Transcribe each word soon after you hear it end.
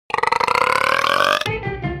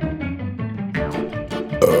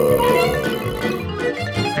Welcome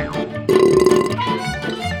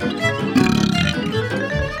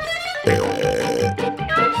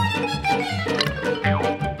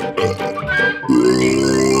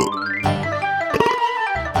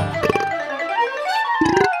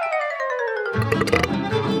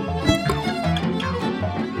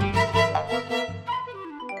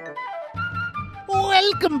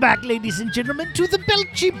back, ladies and gentlemen, to the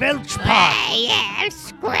Belchy Belch Pod. I am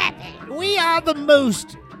Scrapit. We are the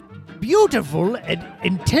most beautiful and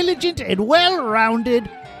intelligent and well-rounded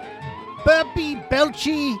burpy,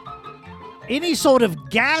 belchy, any sort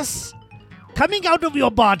of gas coming out of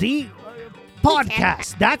your body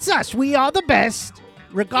podcast. That's us. We are the best,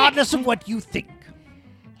 regardless of what you think.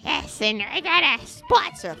 Yes, and I got a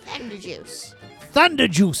sponsor, Thunder Juice. Thunder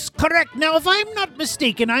Juice, correct. Now, if I'm not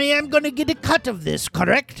mistaken, I am going to get a cut of this,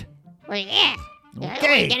 correct? Well, yeah.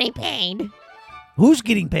 Okay. You're getting paid. Who's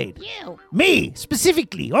getting paid? You. Me,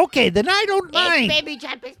 specifically. Okay, then I don't mind. Baby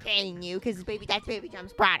Jump is paying you because that's Baby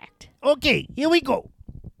Jump's product. Okay, here we go.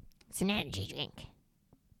 It's an energy drink.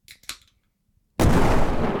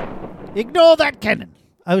 Ignore that cannon.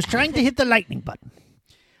 I was trying to hit the lightning button.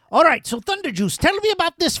 All right, so Thunder Juice, tell me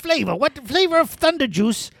about this flavor. What flavor of Thunder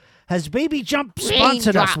Juice has Baby Jump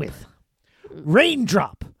sponsored us with?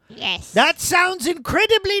 Raindrop. Yes. That sounds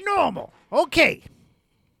incredibly normal. Okay.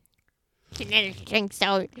 It's an energy drink,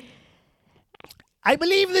 so... I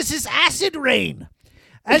believe this is acid rain.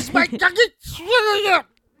 As my tongue is swelling up.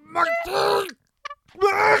 My tongue.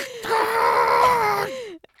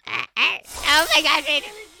 Oh my God, baby.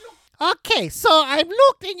 Okay, so I've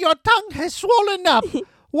looked and your tongue has swollen up.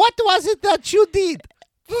 What was it that you did?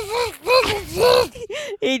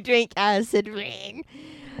 He drank acid rain.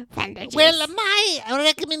 Thunder Juice. Well, my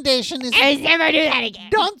recommendation is... I never do that again.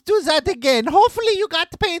 Don't do that again. Hopefully you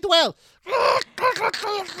got paid well. I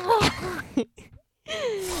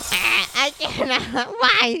cannot.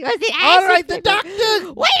 Why? Was it acid? All right, the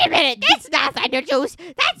doctor... Wait a minute. That's not Thunder Juice.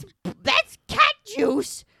 That's cat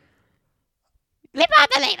juice. Flip out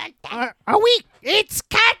the label. Are we... It's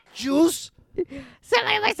cat juice.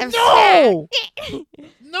 Somebody with some No! stir.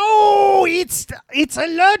 No, it's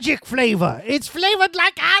allergic flavor. It's flavored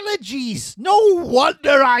like allergies. No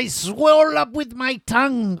wonder I swirl up with my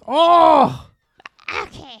tongue. Oh.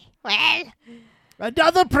 Okay, well.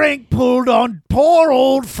 Another prank pulled on poor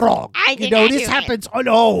old Frog. I did not this do happens. Oh,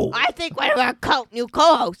 no. I think one of our new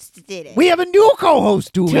co-hosts did it. We have a new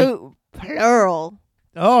co-host, do we? Two, plural.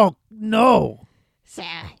 Oh, no. So,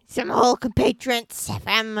 some old compatriots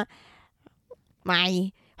from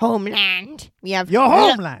my homeland. We have Your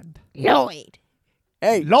homeland. Lloyd.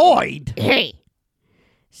 Hey. Lloyd. Hey.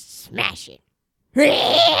 Smash it.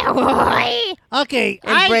 Hey, Okay.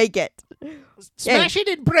 and break it. Smash it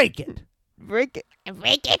and break it. Break it.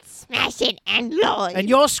 Break it, smash it, and Lloyd. And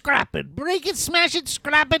you're Scrap it. Break it, smash it,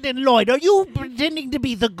 scrap it, and Lloyd. Are you pretending to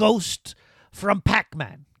be the ghost from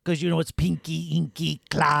Pac-Man? Because, it's Pinky, Inky,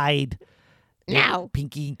 Clyde. No.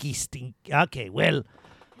 Pinky, Inky, Stink. Okay, well,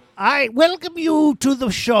 I welcome you to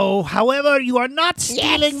the show. However, you are not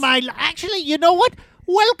stealing my... Actually, you know what?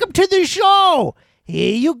 Welcome to the show.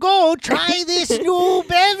 Here you go. Try this new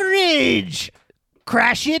beverage.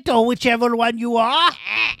 Crash it, or whichever one you are.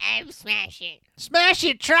 I'm smashing. Smash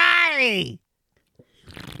it. Try.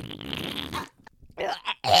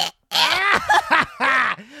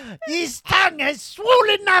 His tongue has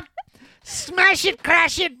swollen up. Smash it,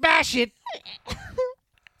 crash it, bash it.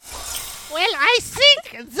 Well, I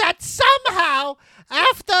think that somehow,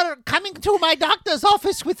 after coming to my doctor's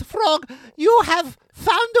office with Frog, you have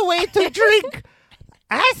found a way to drink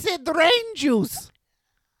acid rain juice.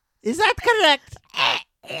 Is that correct?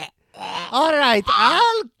 All right,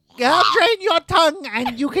 I'll drain your tongue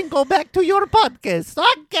and you can go back to your podcast.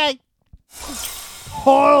 Okay.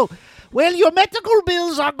 Oh, well, your medical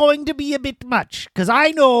bills are going to be a bit much, because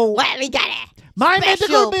I know Well, we got it. my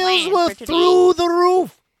medical bills were through the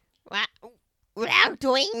roof. Well, we're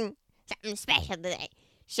doing something special today.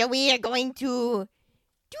 So we are going to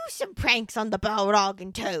do some pranks on the Balrog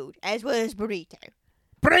and Toad, as well as Burrito.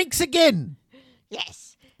 Pranks again.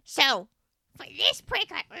 Yes. So, for this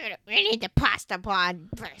prank, we need the pasta pod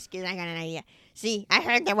first, because I got an idea. See, I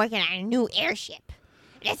heard they're working on a new airship.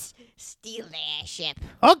 Let's steal the airship.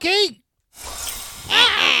 Okay.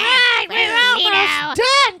 Right, we're almost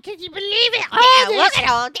done. Can you believe it? Look at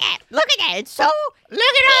all that. Look at that. It's so... Look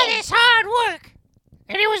at all this hard work.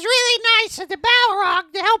 And it was really nice of the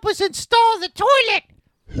Balrog to help us install the toilet.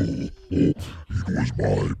 It was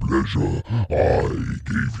my pleasure. I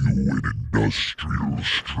gave you an industrial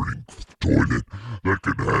strength toilet that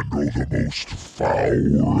can handle the most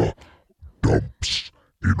foul dumps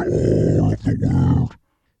in all of the world.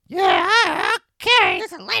 Yeah, okay.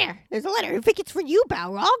 There's a letter. There's a letter. I think it's for you,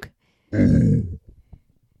 Balrog. Oh,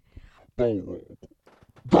 Balrog.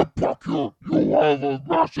 Get back here. You have a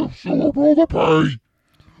massive sewer bill to pay. Oh,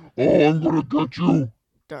 I'm gonna get you.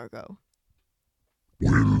 Dargo.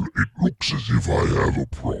 Well, it looks as if I have a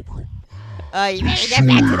problem. You The better get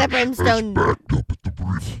back to the sewage brimstone. has backed up at the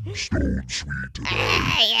brimstone suite today.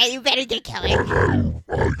 Yeah, you better get going. I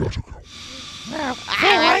gotta go.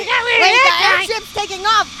 Wait, the airship's taking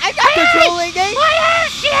off. I'm not controlling it. My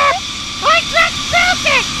airship! I just built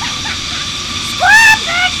it! Scrap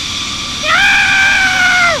it! No!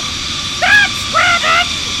 Don't scrap it!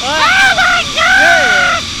 Oh my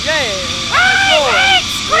God! I hate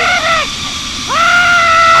scrap it!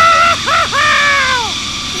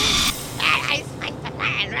 That is like the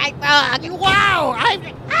plan, right, Frog? Wow!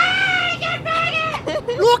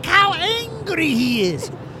 Look how angry he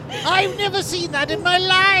is! I've never seen that in my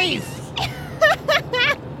life!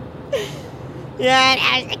 Yeah,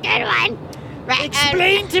 that was a good one. Right,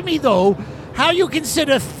 Explain to me, though, how you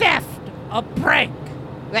consider theft a prank.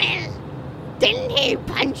 well, didn't he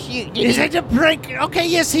punch you? Is it a prank? Okay,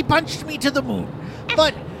 yes, he punched me to the moon.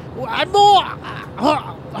 But I'm more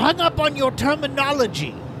hung up on your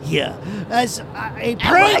terminology here. As a I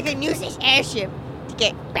prank... can use this airship to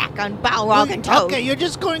get back on Balrog and Toad. Okay, you're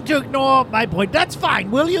just going to ignore my point. That's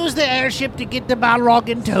fine. We'll use the airship to get to Balrog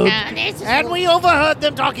and Toad. This is And we overheard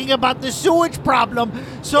them talking about the sewage problem.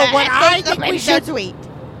 So what I think we should... Sweet.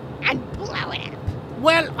 And blow it up.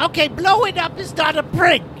 Well, okay, blow it up is not a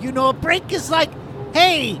prank. You know, a prank is like,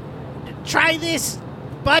 hey, try this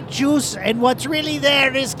butt juice, and what's really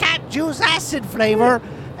there is cat juice acid flavor,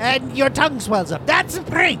 and your tongue swells up. That's a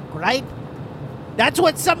prank, right? That's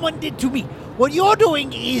what someone did to me. What you're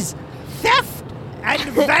doing is theft and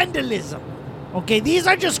vandalism. Okay, these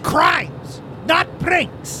are just crimes, not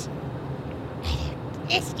pranks.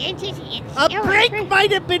 A prank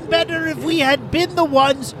might have been better if we had been the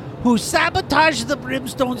ones who sabotaged the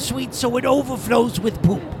brimstone suite so it overflows with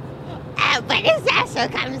poop. But this also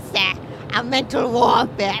comes to a mental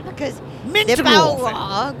warfare because Mental the warfare.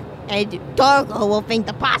 Balrog and Dargo will think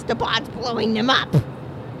the pasta pod's blowing them up.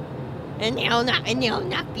 And they'll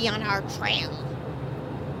not be on our trail.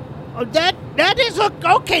 Oh, that is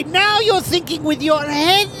okay. Now you're thinking with your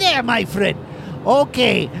head there, my friend.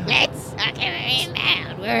 Okay.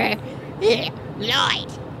 We're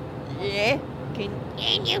Lloyd. Yeah.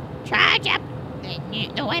 Can you charge up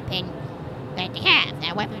the weapon that you have?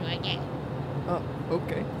 That weapon right there. Oh,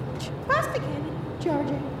 okay. Pasta cannon,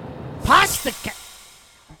 charging. Pasta ca-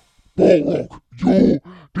 Balrog, you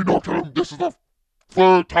did not tell him this is the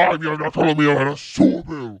third time you're not telling me I had a sewer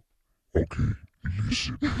bill. Okay,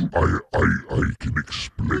 listen, I can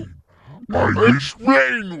explain.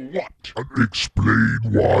 Explain what? Explain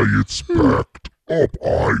why it's backed up.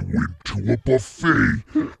 I went to a buffet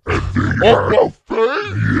and they had...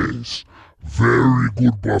 buffet? Yes, very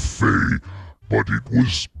good buffet, but it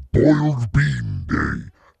was boiled bean day,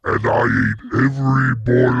 and I ate every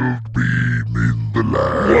boiled bean in the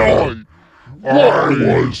land. Why?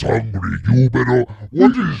 I was hungry. You better...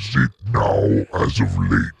 What is it now as of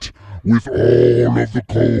late? With all of the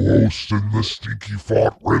co-hosts in the stinky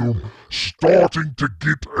fart realm starting to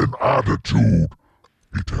get an attitude.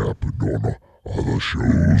 It happened on other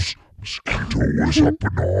shows. Mosquito was up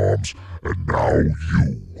in arms, and now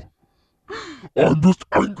you. I'm just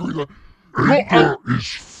angry that... Anger is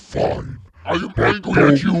fine. I am angry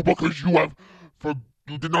at you because you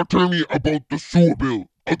did not tell me about the sewer bill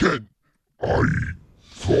again. I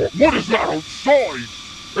thought... What is that outside?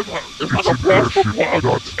 It's a plastic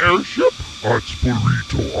that's airship? That's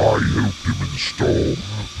Burrito. I helped him install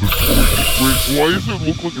the toilet. Wait, why does it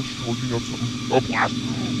look like it's floating on something? A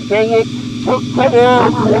plastic.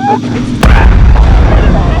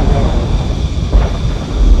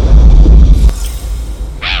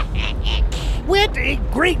 What a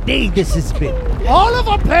great day this has been. All of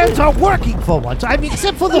our plans are working for once. I mean,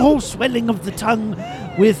 except for the whole swelling of the tongue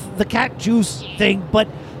with the cat juice thing. But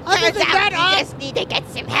other Turns than out that, we just need to get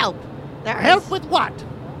some help. help with what?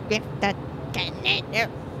 With the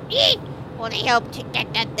well, they help to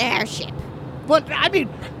get the airship. Well, I mean,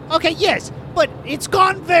 okay, yes, but it's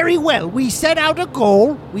gone very well. We set out a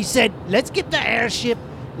goal. We said, let's get the airship.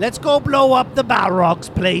 Let's go blow up the Balrog's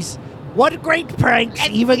place. What great pranks,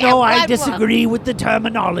 Let's even get though I one disagree with the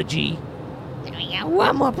terminology. Then we got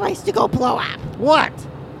one more place to go blow up. What?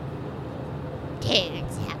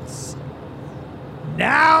 Toad's house.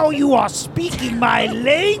 Now you are speaking my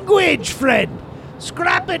language, friend.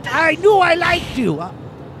 Scrap it, I knew I liked you.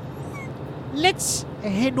 Let's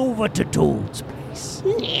head over to Toad's place.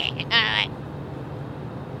 Yeah, alright.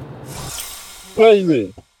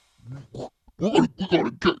 Balrog, We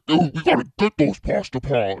gotta get those pasta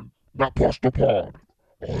pod. That pasta pod.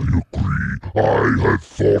 I agree. I had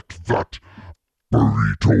thought that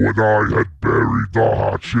Burrito and I had buried the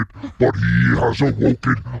hatchet, but he has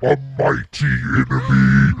awoken a mighty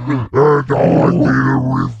enemy, and I will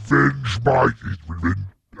revenge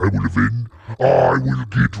I will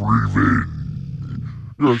get revenge.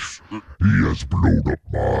 Yes, he has blown up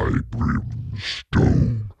my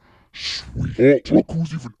brimstone. Sweet. Oh, look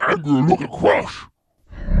who's even angrier. Look at Crush.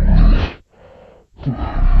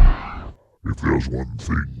 If there's one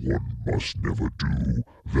thing one must never do,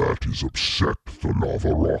 that is upset the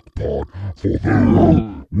lava rock pod. For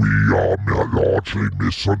though we are largely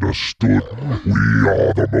misunderstood, we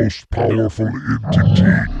are the most powerful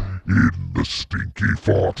entity in the stinky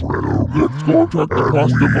fart realm. Let's go attack the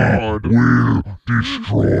pasta pod. Will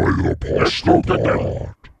destroy the pasta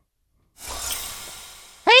pod.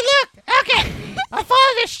 Hey, look! Okay, I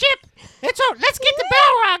follow this ship. Let's get to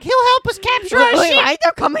Balrog. He'll help us capture our Wait, ship. why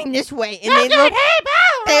they're coming this way? And Hey, Balrog!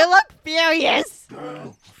 they look furious. Wait,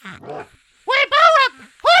 Balrog!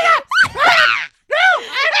 Hold up! No!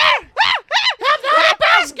 I'm not a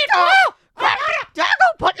basket!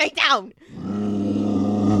 Don't put me down.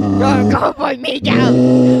 Don't put me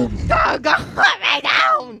down. Don't put me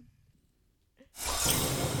down.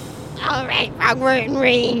 All right, Frog, we're in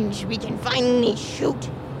range. We can finally shoot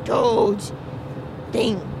Toad's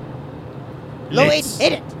thing. Lloyd,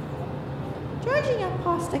 hit it. Charging up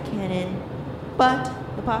pasta cannon, but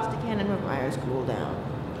the pasta cannon requires cooldown.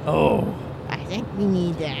 Oh, I think we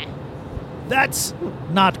need that. that's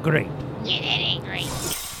not great. Yeah, that ain't great.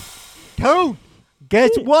 Toad,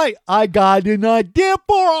 guess what? I got an idea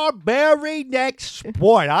for our very next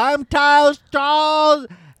sport. I'm Charles,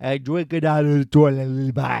 and drinking out of the toilet in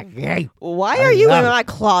the back. Hey, Why I are you in love it. my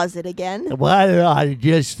closet again? well, I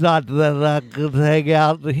just thought that I could hang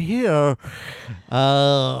out here.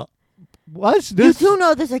 What's You this? do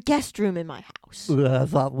know there's a guest room in my house. I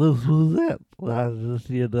thought this was it.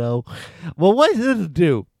 Well, what does this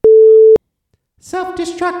do?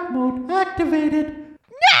 Self-destruct mode activated.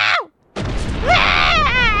 No!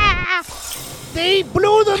 Ah! They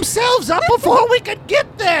blew themselves up before we could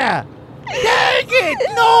get there. Dang it!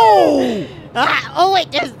 No! Oh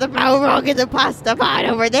wait, there's the Balrog and the pasta pod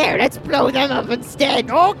over there. Let's blow them up instead.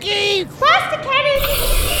 Okay, Pasta cannon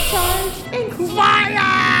charged and cooled.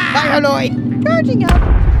 fire! Fire, Lloyd. Charging up.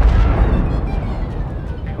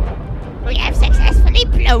 We have successfully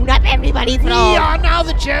blown up everybody's We Frog. are now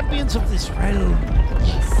the champions of this realm,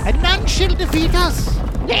 Yes. and none shall defeat us.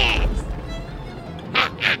 Yes.